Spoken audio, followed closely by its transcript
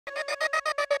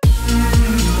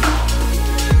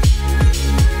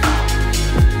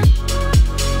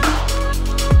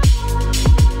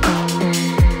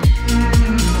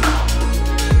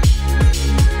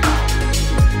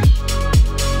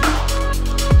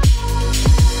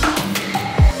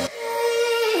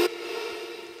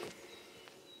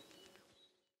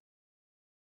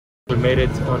We made it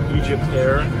on Egypt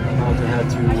Air. About to head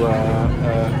to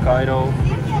Cairo,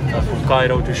 from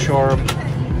Cairo to Sharm,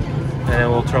 and then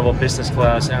we'll travel business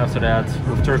class after that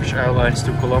with Turkish Airlines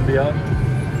to Colombia.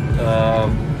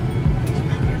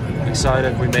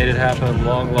 Excited, we made it happen.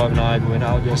 Long night. We went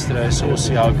out yesterday, so we'll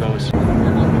see how it goes.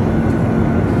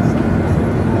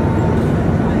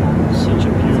 Such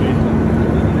a beauty.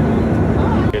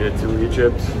 Made it to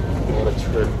Egypt. What a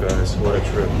trip, guys! What a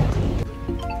trip.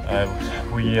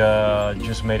 We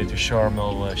just made it to Sharm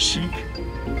el Sheikh,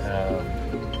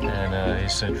 and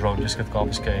his drone just got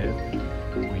confiscated.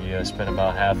 We spent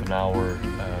about half an hour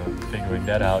figuring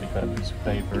that out. He got a piece of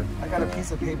paper. I got a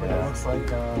piece of paper that looks like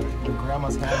your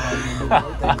grandma's handwriting in the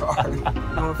birthday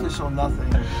card. No official nothing.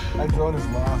 My drone is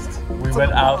lost. We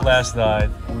went out last night.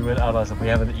 We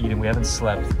haven't eaten. We haven't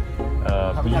slept.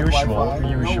 Usual.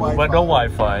 But no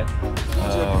Wi-Fi.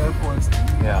 Airports.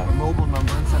 Yeah. A mobile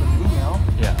number instead of email.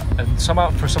 Yeah, and somehow,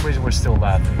 for some reason, we're still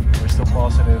laughing. We're still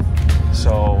positive.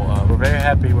 So we're very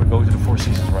happy. We're going to the Four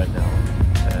Seasons right now,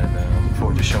 and look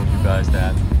forward to showing you guys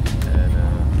that. And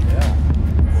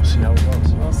yeah, we'll see how it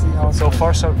goes. We'll see how. So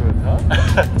far, so good, huh?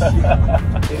 Yeah.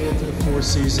 Getting into the Four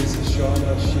Seasons in Sharm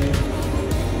el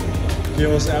Sheikh.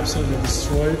 Gil was absolutely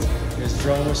destroyed. His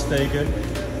drone was taken.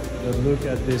 But look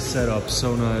at this setup,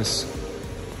 so nice.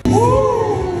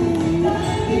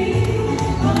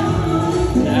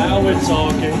 Now we're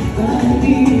talking.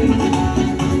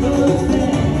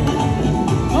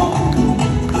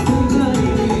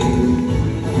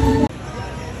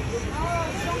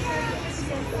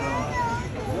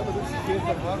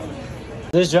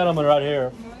 This gentleman right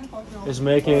here is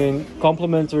making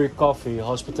complimentary coffee,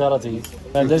 hospitality,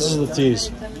 and this is the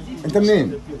teas. انت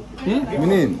منين؟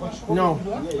 منين؟ No.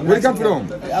 Where you come from?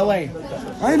 LA.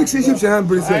 I look Egyptian,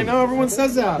 I know everyone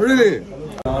says that. Really?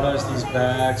 Got us these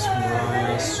bags,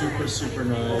 nice, super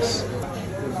nice,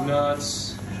 with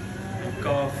nuts,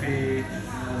 coffee,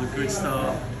 all the good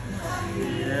stuff.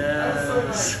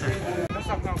 Yes.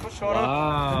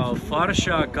 Wow,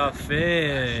 Farsha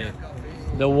Cafe,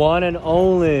 the one and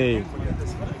only.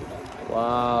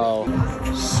 Wow,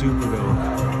 super good.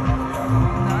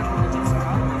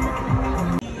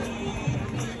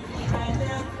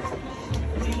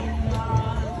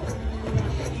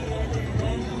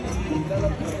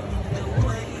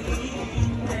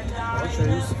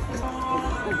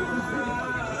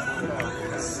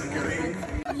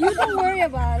 You don't worry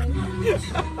about it.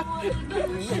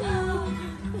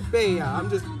 Hey, yeah, I'm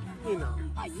just, you know.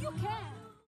 You can.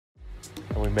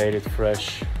 And we made it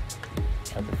fresh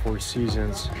at the Four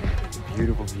Seasons.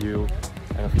 Beautiful view,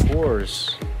 and of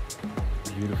course,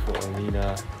 beautiful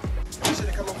arena.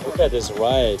 Look at this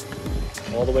ride,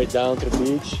 all the way down to the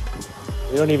beach.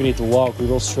 We don't even need to walk. We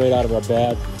go straight out of our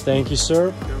bed. Thank you,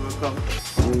 sir. You're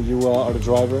welcome. You are the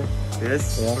driver.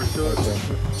 Yes, yeah? for sure. Okay.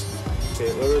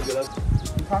 Okay, where is it?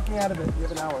 Talk me out of it. You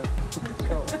have an hour.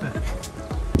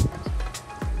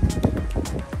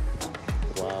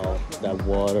 Wow, that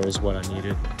water is what I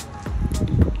needed.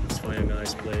 It's really a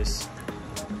nice place.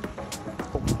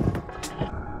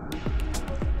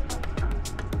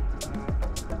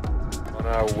 On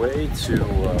our way to,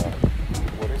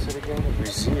 what is it again? A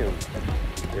museum.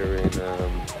 Here in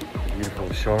beautiful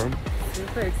Sharm.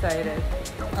 Super excited.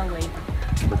 Can't wait.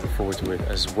 Looking forward to it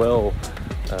as well.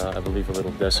 I believe a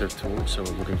little desert tour, so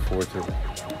we're looking forward to it.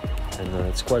 And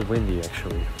it's quite windy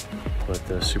actually,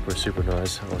 but super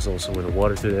nice. I was also in the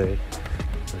water today.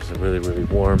 It's really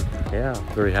warm. Yeah,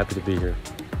 very happy to be here.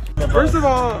 First of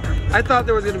all, I thought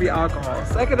there was going to be alcohol.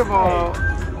 Second of all,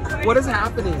 what is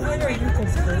happening?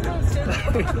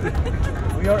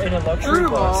 We are in a luxury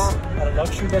bus at a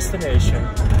luxury destination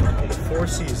in the Four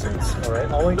Seasons. All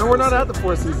right, all no, we're not at the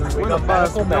Four Seasons. We we're got in a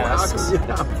bus. medical masks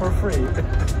for free.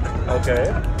 Okay,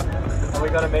 and we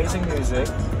got amazing music.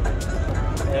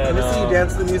 And can I see you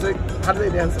dance to the music? How do they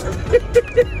dance to it?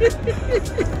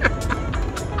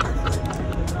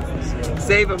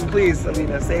 Save him, please,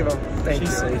 Alina. Save him. Thank you.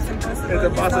 She's safe. Is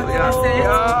it possible?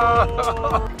 Yeah.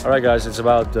 All right, guys. It's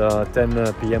about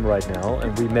 10 p.m. right now,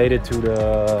 and we made it to the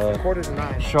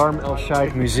 8:45. Sharm el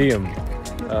Sheikh Museum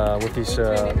with these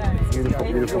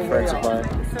beautiful friends of mine.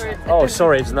 Oh,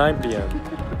 sorry, it's 9 p.m.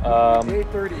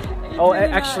 8:30. Oh,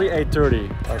 actually 8:30.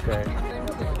 Okay.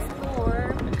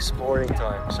 Exploring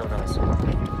time. So nice.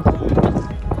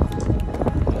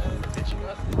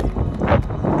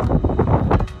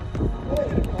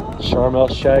 Sharm El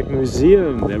Sheikh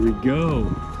Museum. There we go.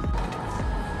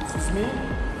 This is me.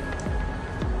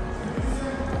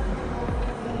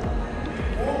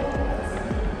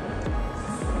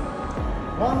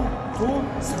 One, two,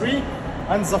 three,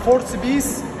 and the fourth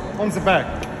piece on the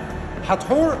back.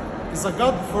 Hathor is a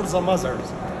god for the mothers,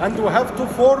 and we have two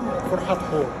forms for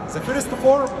Hathor. The first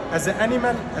form as an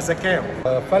animal, as a cow,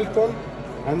 a falcon,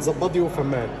 and the body of a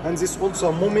man. And this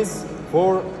also mummies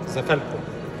for the falcon.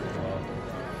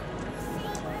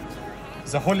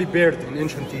 The holy bird in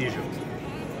ancient Egypt.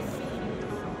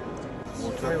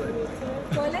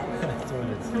 Toilet?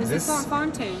 This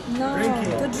fountain. No,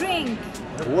 Drinking. to drink.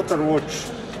 water watch.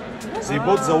 They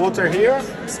put the water here,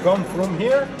 it's come from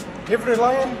here, every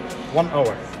line, 1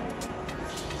 hour.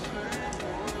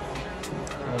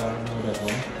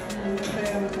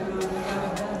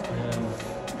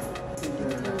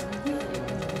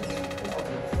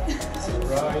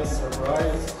 Surprise,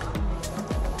 surprise.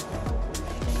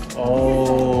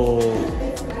 Oh.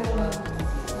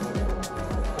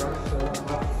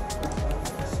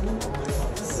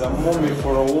 The mummy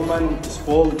for a woman is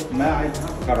called Ma'id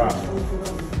Karam.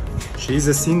 She's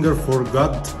a singer for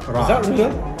God Ra. Is that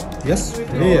real? Yes,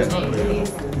 real.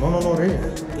 No, real.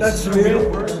 That's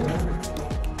real.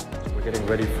 We're getting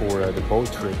ready for the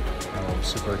boat trip. I'm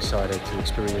super excited to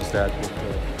experience that with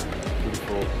the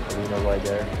beautiful arena right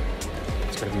there.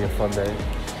 It's going to be a fun day.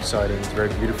 Exciting. It's very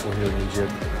beautiful here in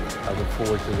Egypt. I look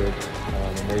forward to it.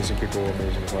 Amazing people,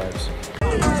 amazing vibes.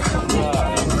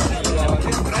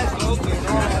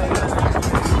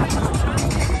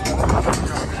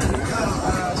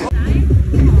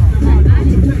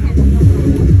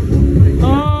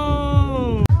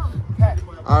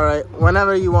 All right,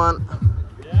 whenever you want.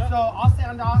 So I'll say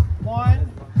on the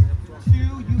 1, 2,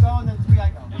 you go, and then 3 I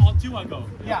go. On 2 I go.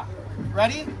 Yeah.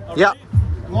 Ready? Yeah.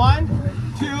 1,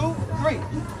 2, 3.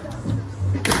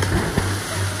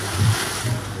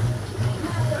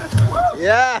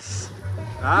 Yes.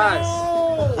 Nice.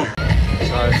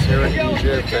 So I was here in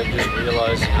Egypt and just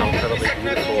realized how incredibly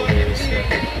beautiful it is. You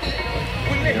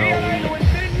know, we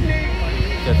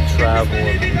get to travel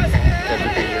and get to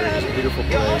be here. It's a beautiful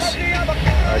place.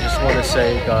 I just want to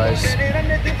say, guys,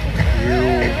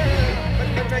 you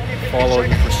followed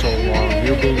me for so long.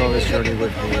 You being on this journey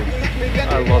with me,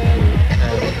 I love you,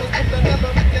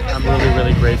 and I'm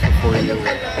really grateful for you.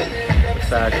 The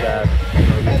fact that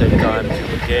you take time to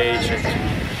engage and to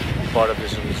be part of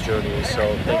this journey.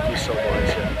 So thank you so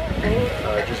much.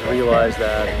 And just realize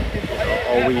that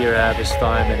all we here have is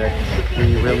time, and that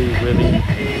we really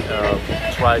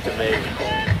try to make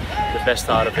the best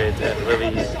out of it, and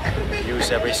really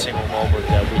use every single moment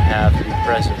that we have to be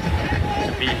present,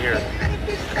 to be here,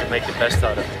 and to make the best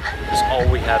out of it. Because all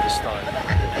we have is time,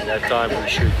 and that time we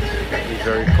should be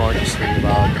very consciously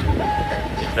about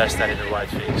to invest that in the right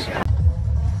things.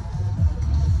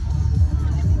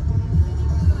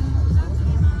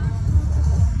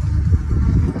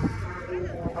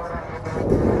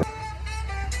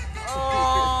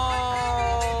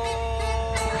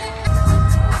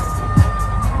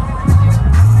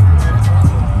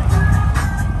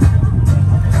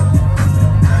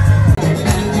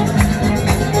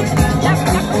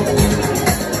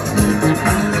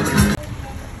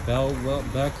 Well,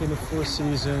 back in the Four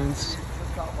Seasons.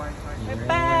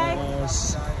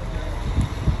 Yes.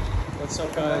 What's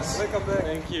up, guys?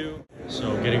 Thank you.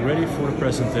 So, getting ready for the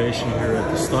presentation here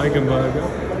at the Steigenberger,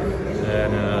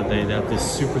 and they have this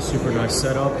super nice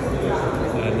setup.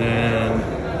 And then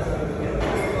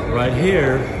right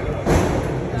here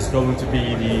is going to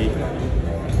be the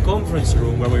conference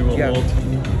room where we will hold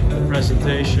the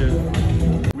presentation.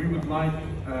 We would like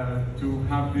to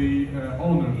have the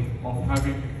honor of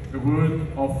having the word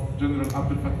of General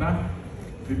Abdel Fattah,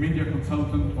 the media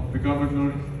consultant of the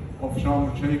governor of Sharm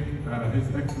El Sheikh, His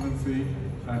Excellency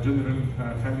General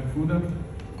Khalid Fouda.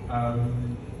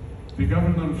 The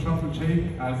governor of Sharm El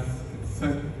Sheikh, as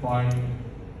said by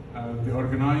the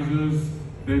organizers,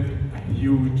 did a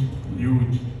huge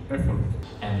effort.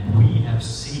 And we have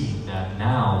seen that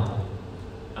now,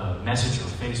 Messenger,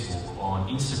 Facebook, on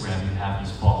Instagram, you have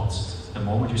these bots. The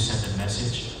moment you send a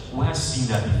message, who has seen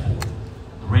that before?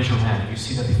 Raise your hand if you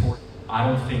see that before. I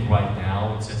don't think right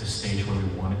now it's at the stage where we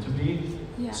want it to be.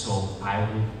 Yeah. So I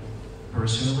would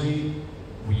personally,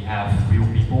 we have real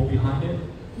people behind it.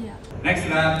 Yeah. Next to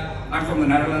that, I'm from the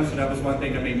Netherlands, so that was one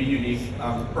thing that made me unique.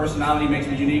 Personality makes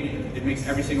me unique. It makes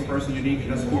every single person unique.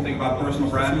 That's the cool thing about personal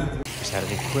brand. Just had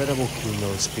an incredible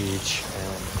keynote speech,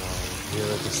 and here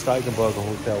at the Steigenberger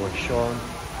Hotel in Sharm.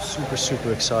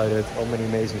 Super excited. So many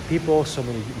amazing people, so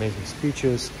many amazing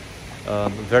speeches.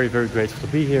 Very grateful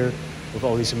to be here with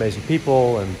all these amazing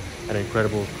people, and an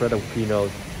incredible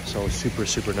keynote. So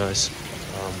super nice.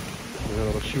 We're a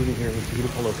little shooting here in a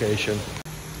beautiful location.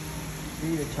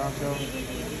 Eat a taco.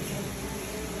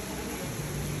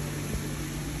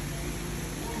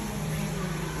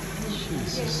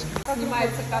 Jesus.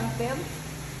 Снимается контент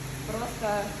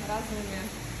просто разными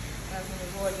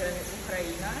блогерами.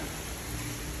 Украина.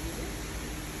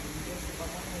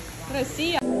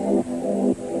 Россия.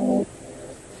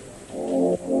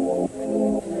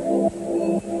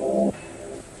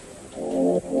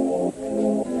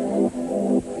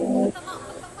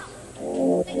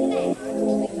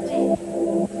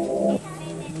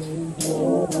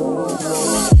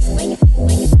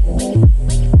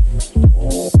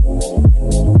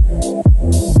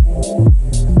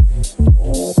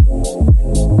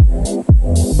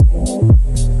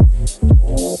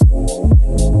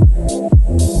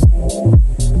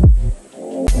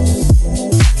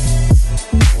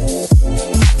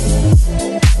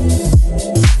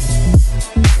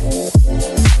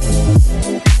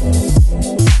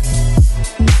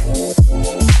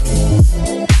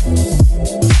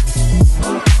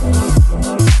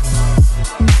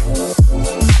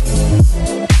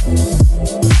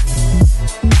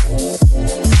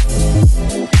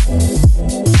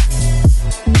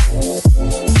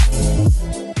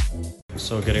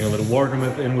 So getting a little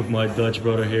warm-up in with my Dutch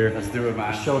brother here. Let's do it,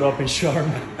 man. Showed up in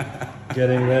Sharm.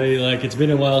 Getting ready. Like, it's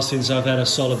been a while since I've had a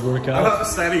solid workout. I'm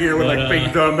standing here with like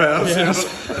big dumbbells. Yes.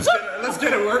 Let's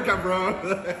get a workout, bro.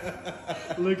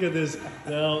 Look at this.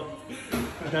 Now,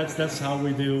 that's how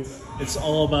we do. It's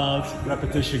all about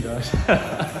repetition, guys.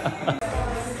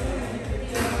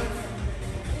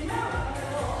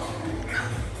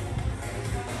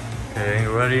 Okay,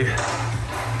 ready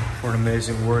for an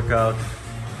amazing workout.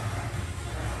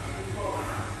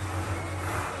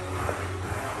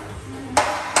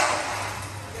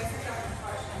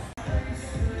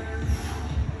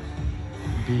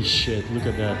 Shit, look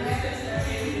at that.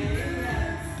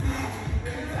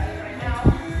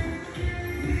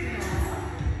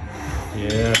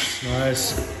 Yes,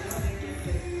 nice.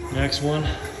 Next one.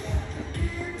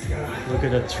 Look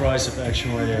at that tricep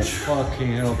action right there.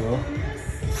 Fucking hell, bro.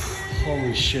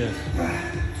 Holy shit.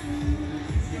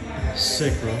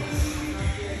 Sick, bro.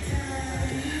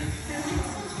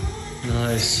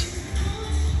 Nice.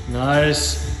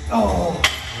 Nice. Oh.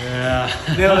 Yeah.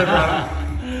 Nailed it, bro.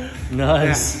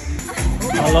 Nice.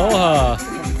 Yeah. Aloha.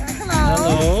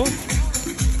 Hello.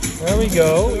 There we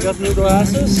go. We got new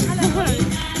glasses.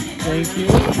 Thank you.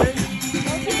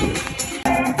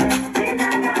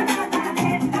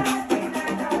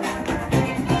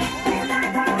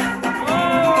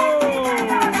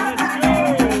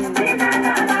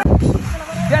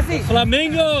 Jesse!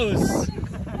 Flamingos!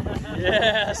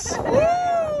 Yes!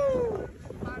 Woo!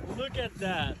 Look at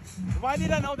that. Why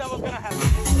did I know that was gonna happen?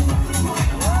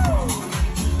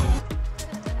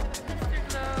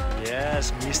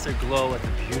 Yes, Meester Glow at the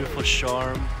beautiful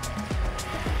Sharm.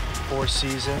 4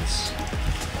 Seasons.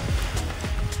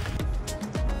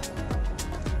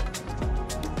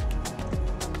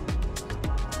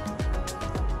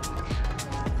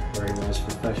 Very nice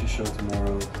for fashion show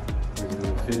tomorrow. We're doing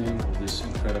a fitting of this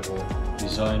incredible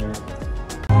designer.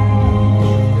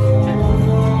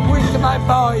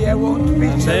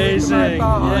 Amazing!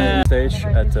 Yeah. Stage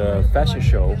at the fashion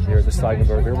show here at the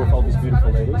Steigenberger with all these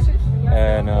beautiful ladies.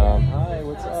 And hi,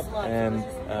 what's up? And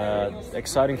the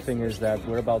exciting thing is that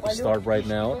we're about to start right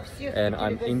now, and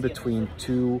I'm in between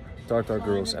 2 Tartar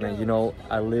girls, and you know,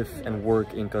 I live and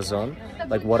work in Kazan.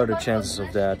 Like, what are the chances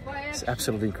of that? It's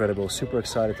absolutely incredible. Super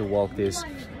excited to walk this.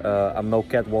 I'm no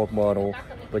catwalk model,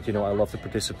 but you know, I love to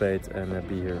participate and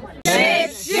be here.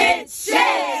 Shit!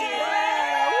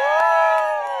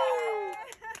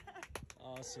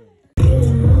 Awesome.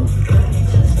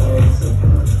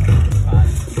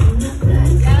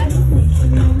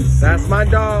 That's my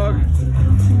dog.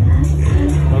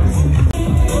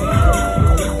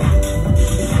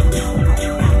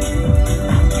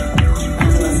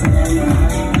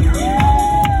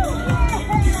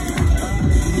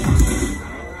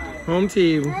 Home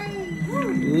team.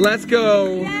 Let's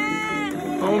go.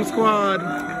 Home squad.